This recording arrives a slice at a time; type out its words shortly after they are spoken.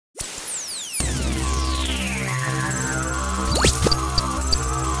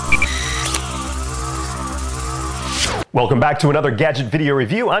Welcome back to another Gadget Video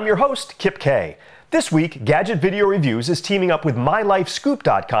Review. I'm your host, Kip K. This week, Gadget Video Reviews is teaming up with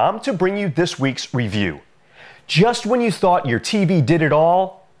MyLifeScoop.com to bring you this week's review. Just when you thought your TV did it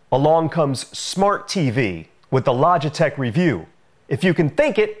all, along comes Smart TV with the Logitech review. If you can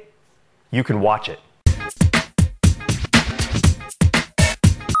think it, you can watch it.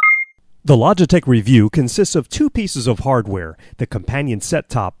 The Logitech review consists of two pieces of hardware, the companion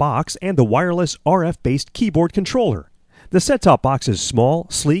set-top box and the wireless RF-based keyboard controller. The set-top box is small,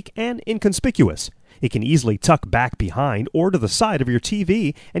 sleek, and inconspicuous. It can easily tuck back behind or to the side of your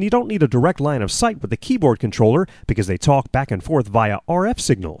TV, and you don't need a direct line of sight with the keyboard controller because they talk back and forth via RF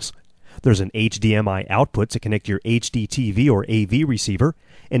signals. There's an HDMI output to connect your HD TV or AV receiver,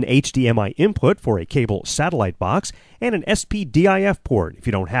 an HDMI input for a cable satellite box, and an SPDIF port if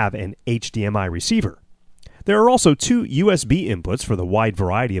you don't have an HDMI receiver. There are also two USB inputs for the wide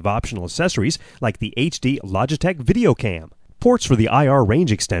variety of optional accessories like the HD Logitech Video Cam, ports for the IR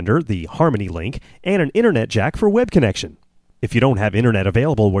range extender, the Harmony Link, and an internet jack for web connection. If you don't have internet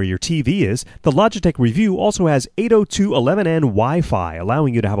available where your TV is, the Logitech review also has 802.11n Wi-Fi,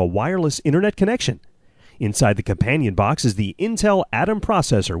 allowing you to have a wireless internet connection. Inside the companion box is the Intel Atom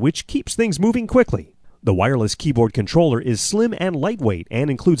processor, which keeps things moving quickly. The wireless keyboard controller is slim and lightweight and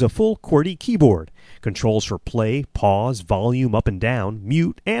includes a full QWERTY keyboard, controls for play, pause, volume up and down,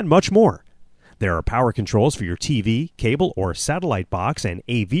 mute, and much more. There are power controls for your TV, cable, or satellite box and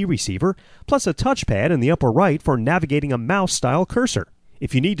AV receiver, plus a touchpad in the upper right for navigating a mouse-style cursor.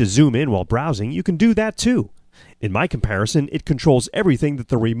 If you need to zoom in while browsing, you can do that too. In my comparison, it controls everything that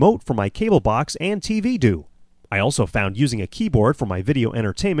the remote for my cable box and TV do. I also found using a keyboard for my video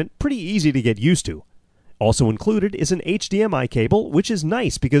entertainment pretty easy to get used to. Also included is an HDMI cable, which is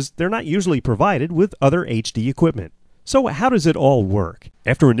nice because they're not usually provided with other HD equipment. So how does it all work?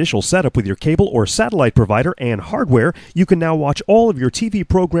 After initial setup with your cable or satellite provider and hardware, you can now watch all of your TV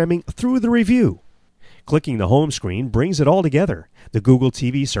programming through the review. Clicking the home screen brings it all together. The Google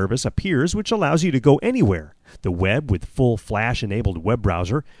TV service appears, which allows you to go anywhere. The web with full Flash-enabled web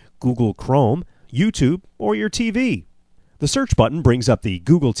browser, Google Chrome, YouTube, or your TV. The search button brings up the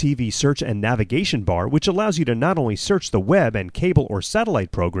Google TV search and navigation bar, which allows you to not only search the web and cable or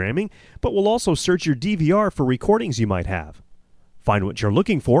satellite programming, but will also search your DVR for recordings you might have. Find what you're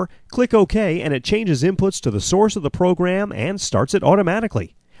looking for, click OK, and it changes inputs to the source of the program and starts it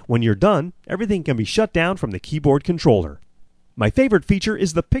automatically. When you're done, everything can be shut down from the keyboard controller. My favorite feature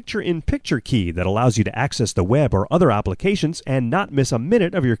is the picture-in-picture key that allows you to access the web or other applications and not miss a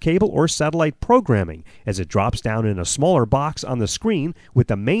minute of your cable or satellite programming, as it drops down in a smaller box on the screen with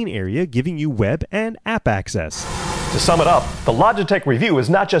the main area giving you web and app access. To sum it up, the Logitech review is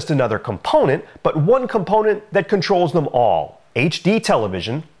not just another component, but one component that controls them all: HD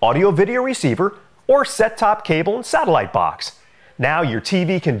television, audio-video receiver, or set-top cable and satellite box. Now your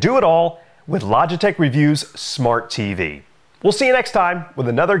TV can do it all with Logitech Review's Smart TV. We'll see you next time with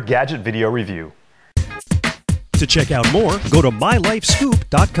another Gadget Video Review. To check out more, go to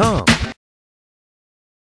MyLifeScoop.com.